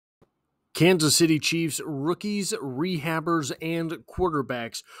Kansas City Chiefs rookies, rehabbers, and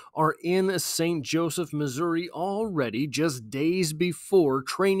quarterbacks are in St. Joseph, Missouri already, just days before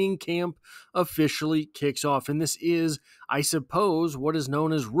training camp officially kicks off. And this is, I suppose, what is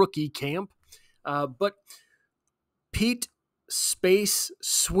known as rookie camp. But Pete Space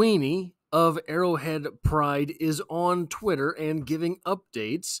Sweeney of Arrowhead Pride is on Twitter and giving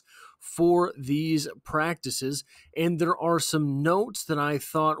updates for these practices, and there are some notes that I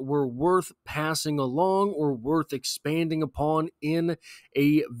thought were worth passing along or worth expanding upon in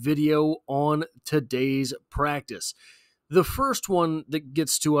a video on today's practice. The first one that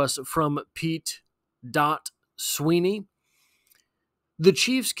gets to us from Pete Sweeney: the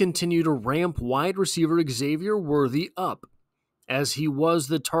Chiefs continue to ramp wide receiver Xavier Worthy up, as he was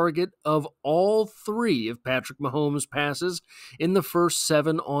the target of all three of Patrick Mahomes' passes in the first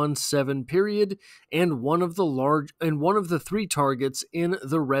 7-on-7 period, and one of the three targets in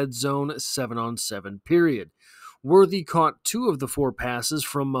the red zone 7-on-7 period. Worthy caught 2 of the 4 passes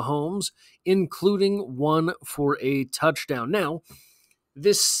from Mahomes, including one for a touchdown. Now,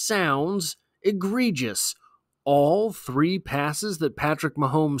 this sounds egregious. All 3 passes that Patrick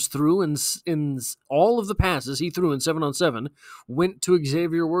Mahomes threw, in all of the passes he threw in 7-on-7, went to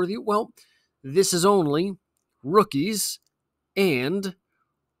Xavier Worthy. Well, this is only rookies and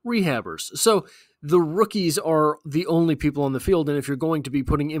rehabbers. So the rookies are the only people on the field, and if you're going to be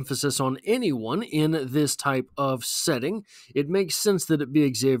putting emphasis on anyone in this type of setting, it makes sense that it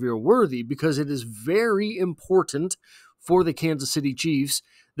be Xavier Worthy, because it is very important for the Kansas City Chiefs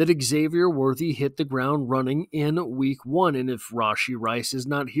that Xavier Worthy hit the ground running in week 1. And if Rashee Rice is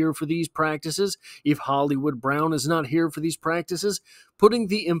not here for these practices, if Hollywood Brown is not here for these practices, putting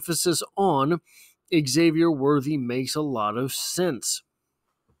the emphasis on Xavier Worthy makes a lot of sense.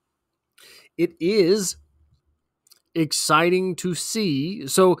 It is exciting to see.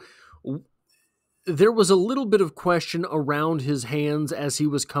 So there was a little bit of question around his hands as he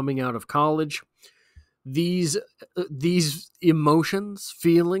was coming out of college. These emotions,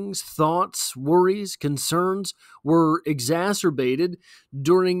 feelings, thoughts, worries, concerns were exacerbated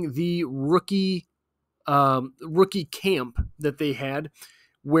during the rookie camp that they had,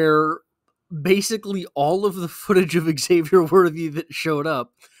 where basically all of the footage of Xavier Worthy that showed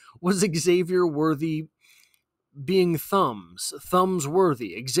up was Xavier Worthy being thumbs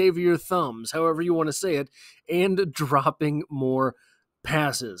worthy, Xavier thumbs, however you want to say it, and dropping more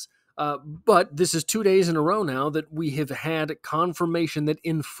passes. But this is 2 days in a row now that we have had confirmation that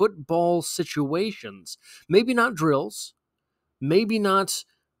in football situations, maybe not drills, maybe not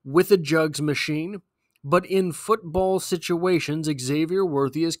with a jugs machine, but in football situations, Xavier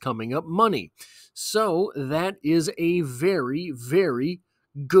Worthy is coming up money. So that is a very, very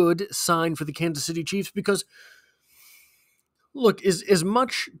good sign for the Kansas City Chiefs, because look, as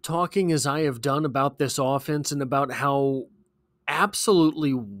much talking as I have done about this offense and about how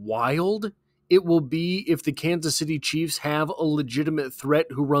absolutely wild it will be if the Kansas City Chiefs have a legitimate threat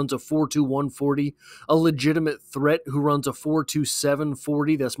who runs a 4.2 140, a legitimate threat who runs a 4.2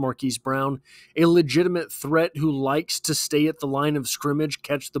 740, that's Marquise Brown, a legitimate threat who likes to stay at the line of scrimmage,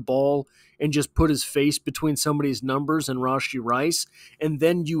 catch the ball, and just put his face between somebody's numbers and Rashee Rice, and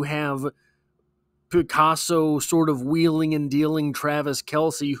then you have Picasso sort of wheeling and dealing Travis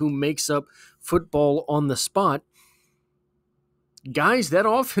Kelce, who makes up football on the spot. Guys, that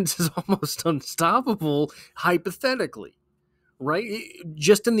offense is almost unstoppable, hypothetically, right?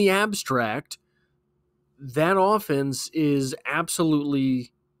 Just in the abstract, that offense is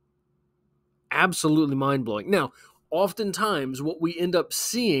absolutely mind-blowing. Now, oftentimes what we end up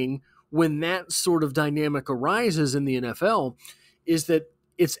seeing when that sort of dynamic arises in the NFL is that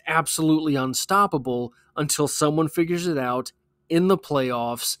it's absolutely unstoppable until someone figures it out in the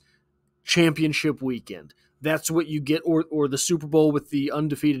playoffs, championship weekend. That's what you get, or the Super Bowl with the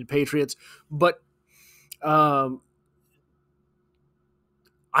undefeated Patriots. But I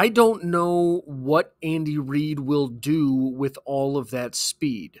don't know what Andy Reid will do with all of that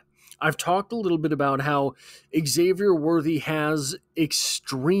speed. I've talked a little bit about how Xavier Worthy has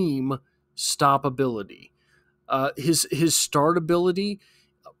extreme stoppability. His start ability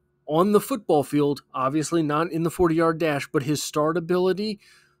on the football field, obviously not in the 40-yard dash, but his start ability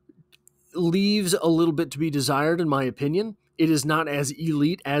leaves a little bit to be desired, in my opinion. It is not as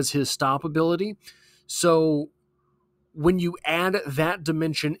elite as his stop ability. So when you add that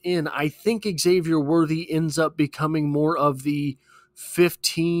dimension in, I think Xavier Worthy ends up becoming more of the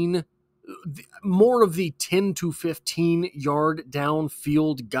 10 to 15 yard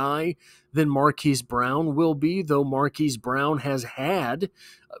downfield guy than Marquise Brown will be, though Marquise Brown has had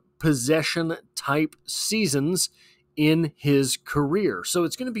possession type seasons in his career. So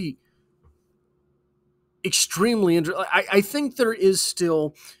it's going to be extremely interesting. I think there is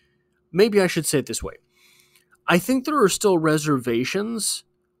still, maybe I should say it this way. I think there are still reservations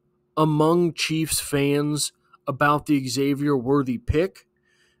among Chiefs fans about the Xavier Worthy pick,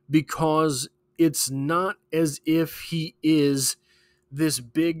 because it's not as if he is this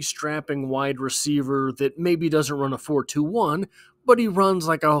big strapping wide receiver that maybe doesn't run a 4.21, but he runs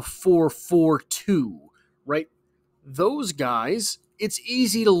like a 4.42, right? Those guys, it's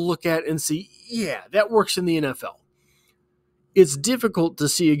easy to look at and see, yeah, that works in the NFL. It's difficult to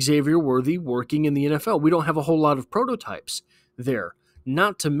see Xavier Worthy working in the NFL. We don't have a whole lot of prototypes there.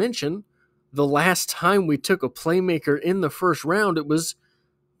 Not to mention, the last time we took a playmaker in the first round, it was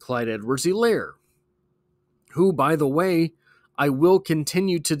Clyde Edwards-Helaire, who, by the way, I will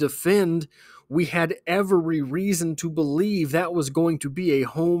continue to defend. We had every reason to believe that was going to be a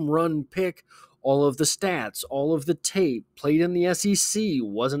home run pick. All of the stats, all of the tape, played in the SEC,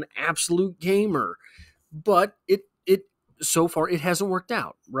 was an absolute gamer. But so far it hasn't worked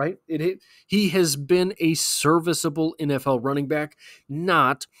out, right? He has been a serviceable NFL running back,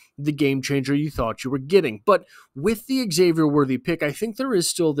 not the game changer you thought you were getting. But with the Xavier Worthy pick, I think there is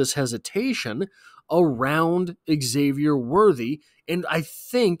still this hesitation around Xavier Worthy, and I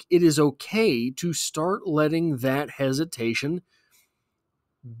think it is okay to start letting that hesitation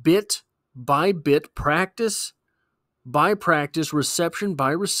bit by bit, practice by practice, reception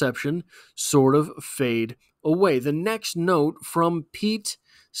by reception, sort of fade away. The next note from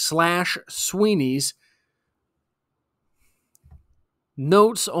Pete/Sweeney's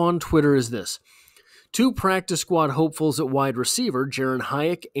notes on Twitter is this. 2 practice squad hopefuls at wide receiver, Jaaron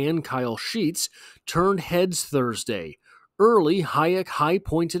Hayek and Kyle Sheets, turned heads Thursday. Early, Hayek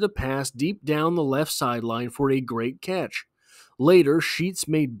high-pointed a pass deep down the left sideline for a great catch. Later, Sheets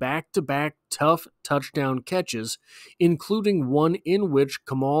made back-to-back tough touchdown catches, including one in which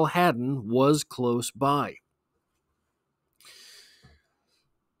Kamal Hadden was close by.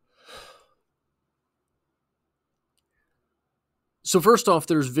 So first off,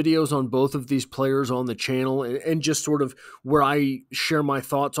 there's videos on both of these players on the channel, and just sort of where I share my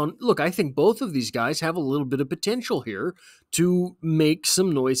thoughts on, look, I think both of these guys have a little bit of potential here to make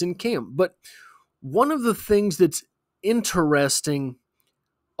some noise in camp. But one of the things that's interesting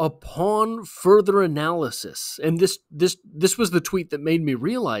upon further analysis, and this was the tweet that made me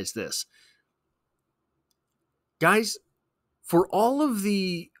realize this. Guys, for all of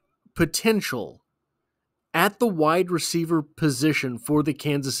the potential at the wide receiver position for the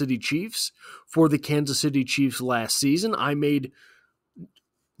Kansas City Chiefs, last season, I made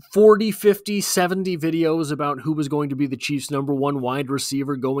 40, 50, 70 videos about who was going to be the Chiefs' number 1 wide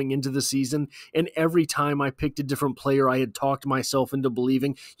receiver going into the season, and every time I picked a different player, I had talked myself into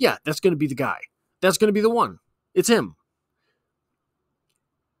believing, yeah, that's going to be the guy. That's going to be the one. It's him.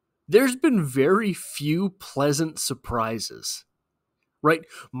 There's been very few pleasant surprises, right?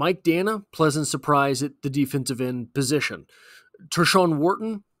 Mike Dana, pleasant surprise at the defensive end position. Tershawn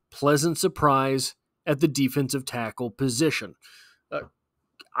Wharton, pleasant surprise at the defensive tackle position.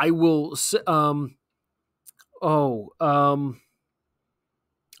 I will I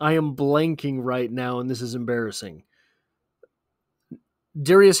am blanking right now, and this is embarrassing.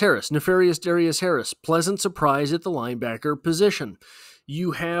 Nefarious Darius Harris, pleasant surprise at the linebacker position.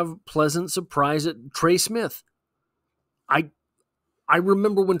 You have pleasant surprise at Trey Smith. I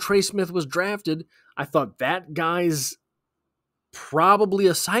remember when Trey Smith was drafted, I thought that guy's probably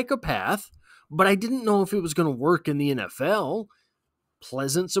a psychopath, but I didn't know if it was going to work in the NFL.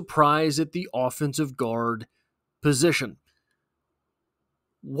 Pleasant surprise at the offensive guard position.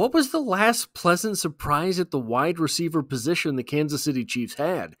 What was the last pleasant surprise at the wide receiver position the Kansas City Chiefs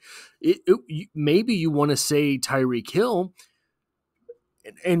had? Maybe you want to say Tyreek Hill,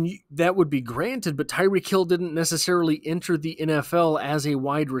 and that would be granted, but Tyreek Hill didn't necessarily enter the NFL as a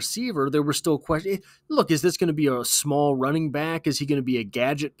wide receiver. There were still questions. Look, is this going to be a small running back? Is he going to be a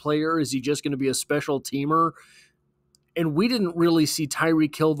gadget player? Is he just going to be a special teamer? And we didn't really see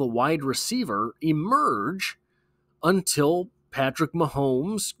Tyreek Hill, the wide receiver, emerge until Patrick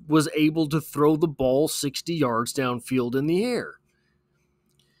Mahomes was able to throw the ball 60 yards downfield in the air.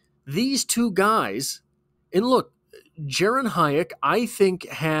 These two guys, and look, Jaaron Hayek, I think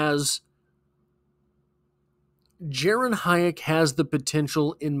Jaaron Hayek has the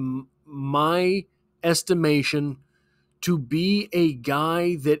potential, in my estimation, to be a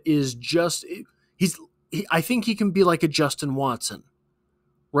guy that is just, I think he can be like a Justin Watson,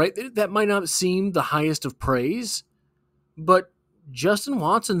 right? That might not seem the highest of praise, but Justin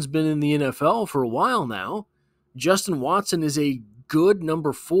Watson's been in the NFL for a while now. Justin Watson is a good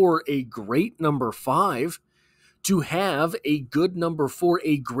number 4, a great number 5. to have a good number 4,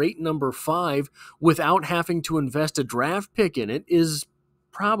 a great number 5, without having to invest a draft pick in it is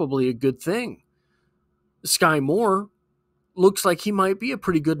probably a good thing. Sky Moore looks like he might be a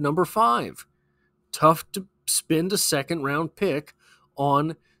pretty good number 5. Tough to spend a second-round pick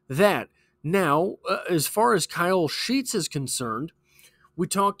on that. Now, as far as Kyle Sheets is concerned, we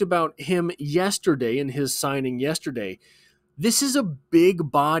talked about him yesterday in his signing yesterday. This is a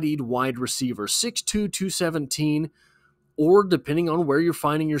big-bodied wide receiver, 6'2", 217, or depending on where you're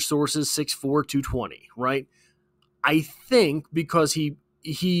finding your sources, 6'4", 220, right? I think because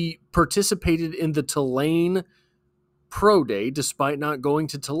he participated in the Tulane Pro Day, despite not going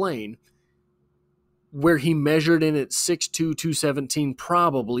to Tulane, where he measured in at 6'2", 217,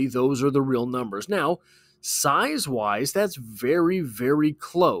 probably those are the real numbers. Now, size-wise, that's very, very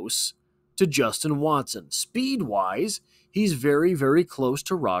close to Justin Watson. Speed-wise, he's very, very close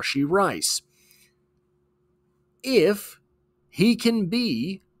to Rashee Rice. If he can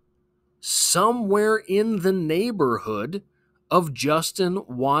be somewhere in the neighborhood of Justin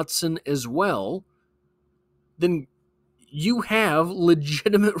Watson as well, then you have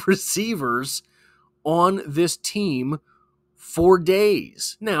legitimate receivers on this team for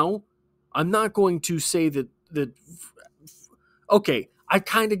days. Now, I'm not going to say that okay, I've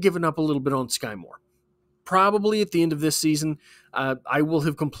kind of given up a little bit on Sky Moore. Probably at the end of this season, I will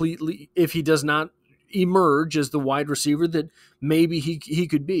have completely, if he does not emerge as the wide receiver that maybe he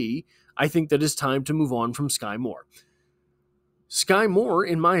could be, I think that it's time to move on from Sky Moore. Sky Moore,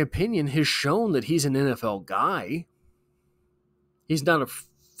 in my opinion, has shown that he's an NFL guy. He's not a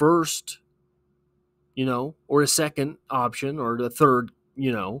first, or a second option, or the third,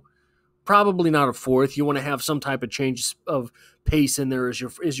 probably not a fourth. You want to have some type of change of pace in there as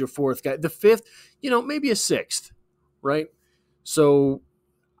your fourth guy. The fifth, maybe a sixth, right? So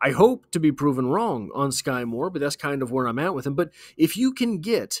I hope to be proven wrong on Sky Moore, but that's kind of where I'm at with him. But if you can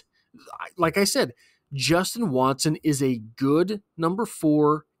get, like I said, Justin Watson is a good number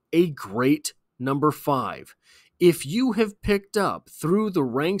 4, a great number 5. If you have picked up through the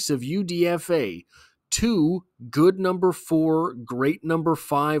ranks of UDFA 2 good number 4, great number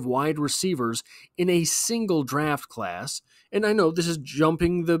 5 wide receivers in a single draft class, and I know this is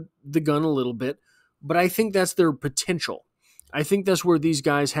jumping the gun a little bit, but I think that's their potential. I think that's where these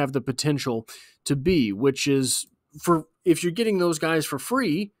guys have the potential to be, which is, if you're getting those guys for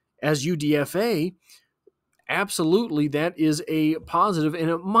free as UDFA, absolutely that is a positive, and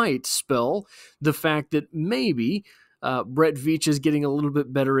it might spell the fact that maybe Brett Veach is getting a little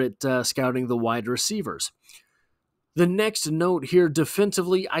bit better at scouting the wide receivers. The next note here,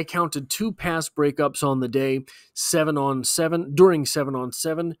 defensively, I counted 2 pass breakups on the day, 7-on-7, during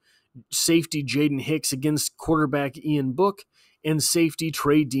 7-on-7, safety Jaden Hicks against quarterback Ian Book, and safety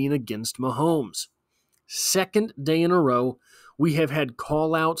Trey Dean against Mahomes. Second day in a row, we have had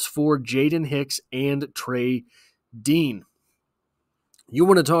call-outs for Jaden Hicks and Trey Dean. You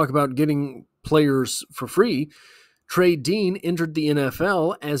want to talk about getting players for free? Trey Dean entered the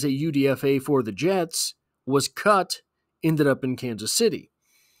NFL as a UDFA for the Jets, was cut, ended up in Kansas City.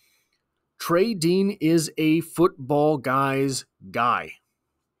 Trey Dean is a football guy's guy.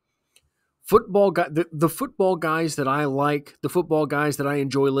 The football guys that I like, the football guys that I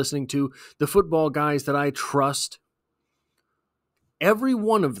enjoy listening to, the football guys that I trust, every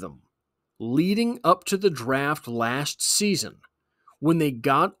one of them leading up to the draft last season, when they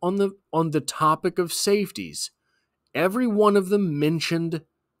got on the topic of safeties, every one of them mentioned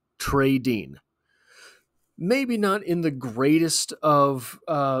Trey Dean. Maybe not in the greatest of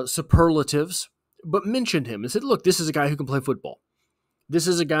superlatives, but mentioned him and said, look, this is a guy who can play football. This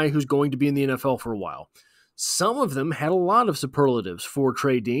is a guy who's going to be in the NFL for a while. Some of them had a lot of superlatives for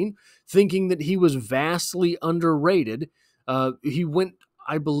Trey Dean, thinking that he was vastly underrated. He went,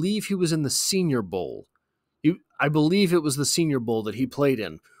 I believe he was in the Senior Bowl. I believe it was the Senior Bowl that he played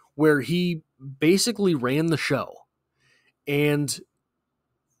in, where he basically ran the show. And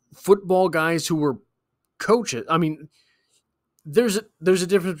football guys who were coaches, I mean, there's a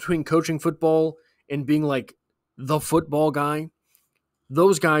difference between coaching football and being like the football guy.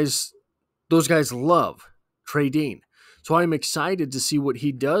 Those guys love Trey Dean. So I'm excited to see what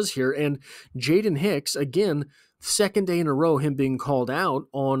he does here. And Jaden Hicks, again, second day in a row, him being called out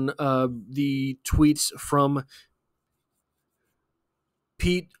on the tweets from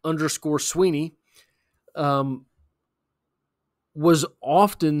Pete_Sweeney, was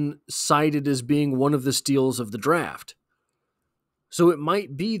often cited as being one of the steals of the draft. So it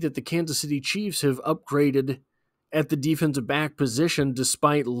might be that the Kansas City Chiefs have upgraded at the defensive back position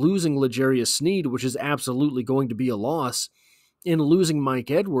despite losing L'Jarius Sneed, which is absolutely going to be a loss. in losing Mike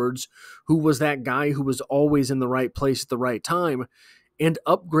Edwards, who was that guy who was always in the right place at the right time, and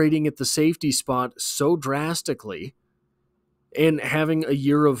upgrading at the safety spot so drastically, and having a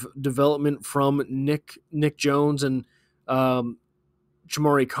year of development from Nick Jones and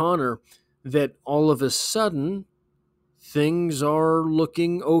Jamari Connor, that all of a sudden things are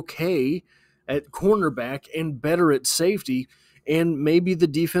looking okay at cornerback and better at safety, and maybe the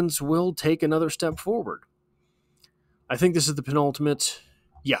defense will take another step forward. I think this is the penultimate.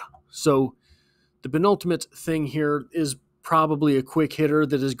 Yeah, so the penultimate thing here is probably a quick hitter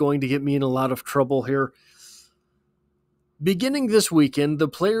that is going to get me in a lot of trouble here. Beginning this weekend, the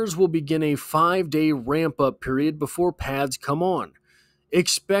players will begin a 5-day ramp-up period before pads come on.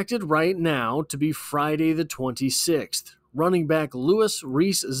 Expected right now to be Friday the 26th. Running back Louis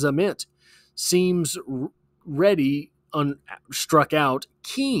Rees-Zammit seems ready, struck out,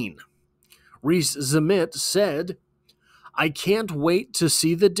 keen. Rees-Zammit said, "I can't wait to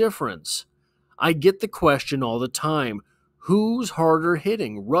see the difference. I get the question all the time, who's harder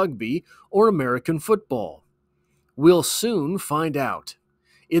hitting, rugby or American football? We'll soon find out.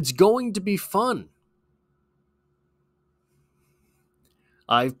 It's going to be fun.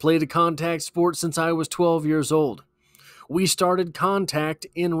 I've played a contact sport since I was 12 years old. We started contact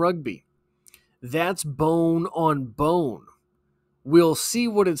in rugby. That's bone on bone. We'll see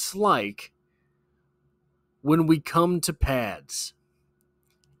what it's like when we come to pads."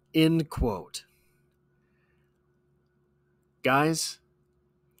 End quote. Guys,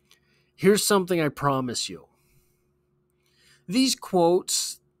 here's something I promise you. These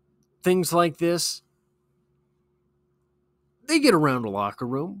quotes, things like this, they get around a locker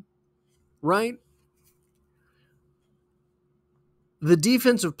room, right? The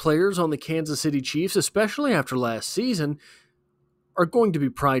defensive players on the Kansas City Chiefs, especially after last season, are going to be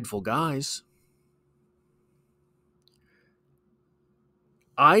prideful guys.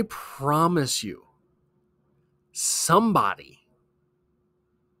 I promise you, somebody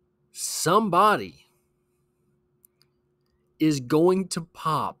is going to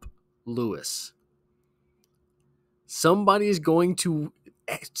pop Louis. Somebody is going to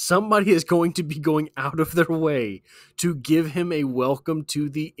be going out of their way to give him a welcome to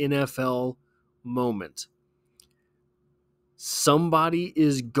the NFL moment.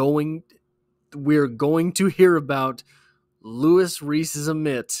 We're going to hear about Louis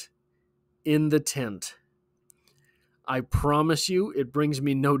Rees-Zammit in the tent. I promise you, it brings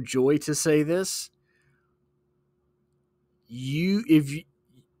me no joy to say this.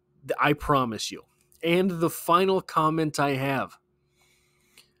 I promise you. And the final comment I have.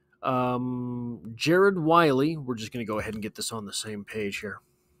 Jared Wiley, we're just going to go ahead and get this on the same page here.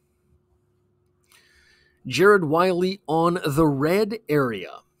 Jared Wiley on the red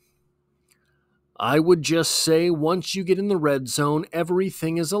area. I would just say once you get in the red zone,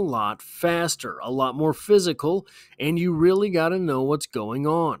 everything is a lot faster, a lot more physical, and you really got to know what's going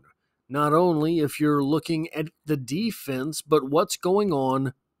on. Not only if you're looking at the defense, but what's going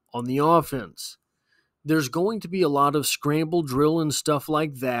on the offense. There's going to be a lot of scramble drill and stuff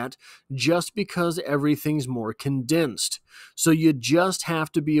like that just because everything's more condensed. So you just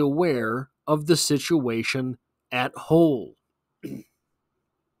have to be aware of the situation at whole.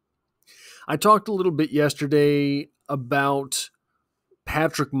 I talked a little bit yesterday about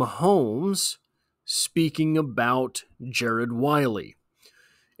Patrick Mahomes speaking about Jared Wiley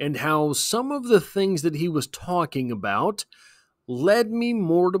and how some of the things that he was talking about led me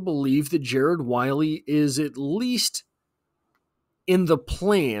more to believe that Jared Wiley is at least in the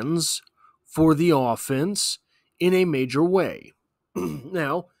plans for the offense in a major way.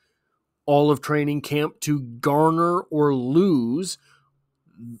 Now, all of training camp to garner or lose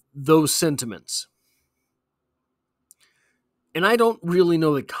those sentiments. And I don't really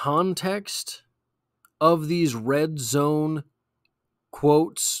know the context of these red zone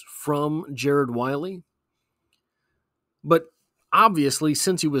quotes from Jared Wiley, but obviously,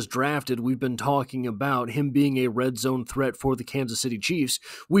 since he was drafted, we've been talking about him being a red zone threat for the Kansas City Chiefs.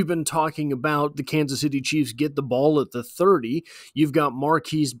 We've been talking about the Kansas City Chiefs get the ball at the 30. You've got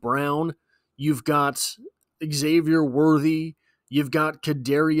Marquise Brown. You've got Xavier Worthy. You've got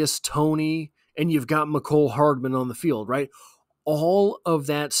Kadarius Toney. And you've got Mecole Hardman on the field, right? All of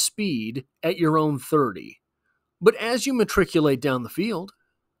that speed at your own 30. But as you matriculate down the field,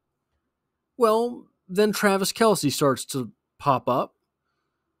 well, then Travis Kelce starts to pop up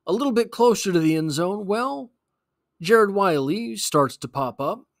a little bit closer to the end zone. Well, Jared Wiley starts to pop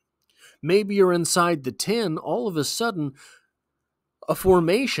up. Maybe you're inside the 10. All of a sudden, a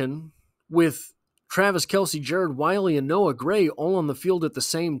formation with Travis Kelce, Jared Wiley, and Noah Gray all on the field at the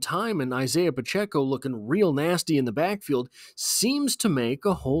same time, and Isaiah Pacheco looking real nasty in the backfield seems to make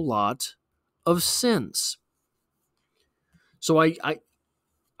a whole lot of sense. So I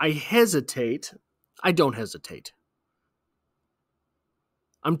hesitate. I don't hesitate.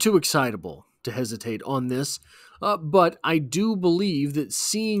 I'm too excitable to hesitate on this, but I do believe that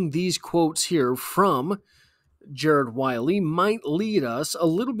seeing these quotes here from Jared Wiley might lead us a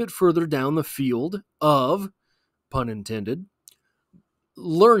little bit further down the field of, pun intended,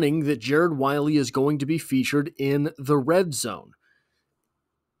 learning that Jared Wiley is going to be featured in the red zone.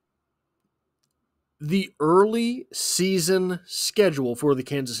 The early season schedule for the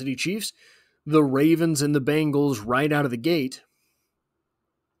Kansas City Chiefs, the Ravens and the Bengals right out of the gate,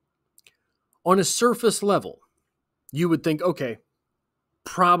 on a surface level, you would think, okay,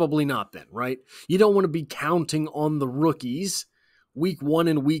 probably not then, right? You don't want to be counting on the rookies week 1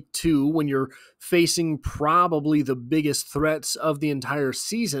 and week 2 when you're facing probably the biggest threats of the entire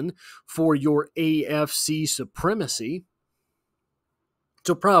season for your AFC supremacy.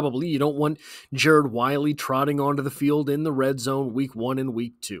 So probably you don't want Jared Wiley trotting onto the field in the red zone week 1 and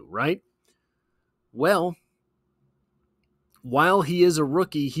week 2, right? Well, while he is a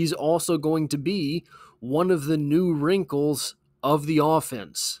rookie, he's also going to be one of the new wrinkles of the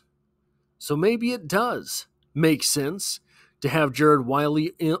offense. So maybe it does make sense to have Jared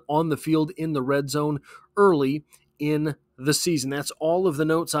Wiley on the field in the red zone early in the season. That's all of the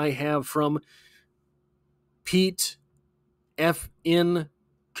notes I have from Pete FN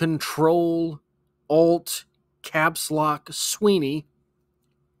Control Alt Caps Lock Sweeney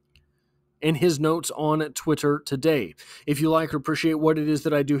and his notes on Twitter today. If you like or appreciate what it is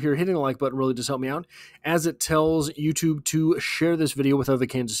that I do here, hitting the like button really does help me out, as it tells YouTube to share this video with other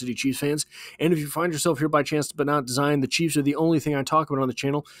Kansas City Chiefs fans. And if you find yourself here by chance but not design, the Chiefs are the only thing I talk about on the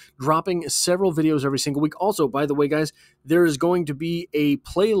channel, dropping several videos every single week. Also, by the way, guys, there is going to be a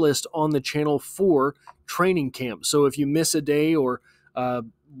playlist on the channel for training camp. So if you miss a day or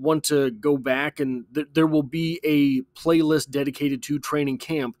want to go back, and there will be a playlist dedicated to training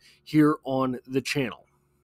camp here on the channel.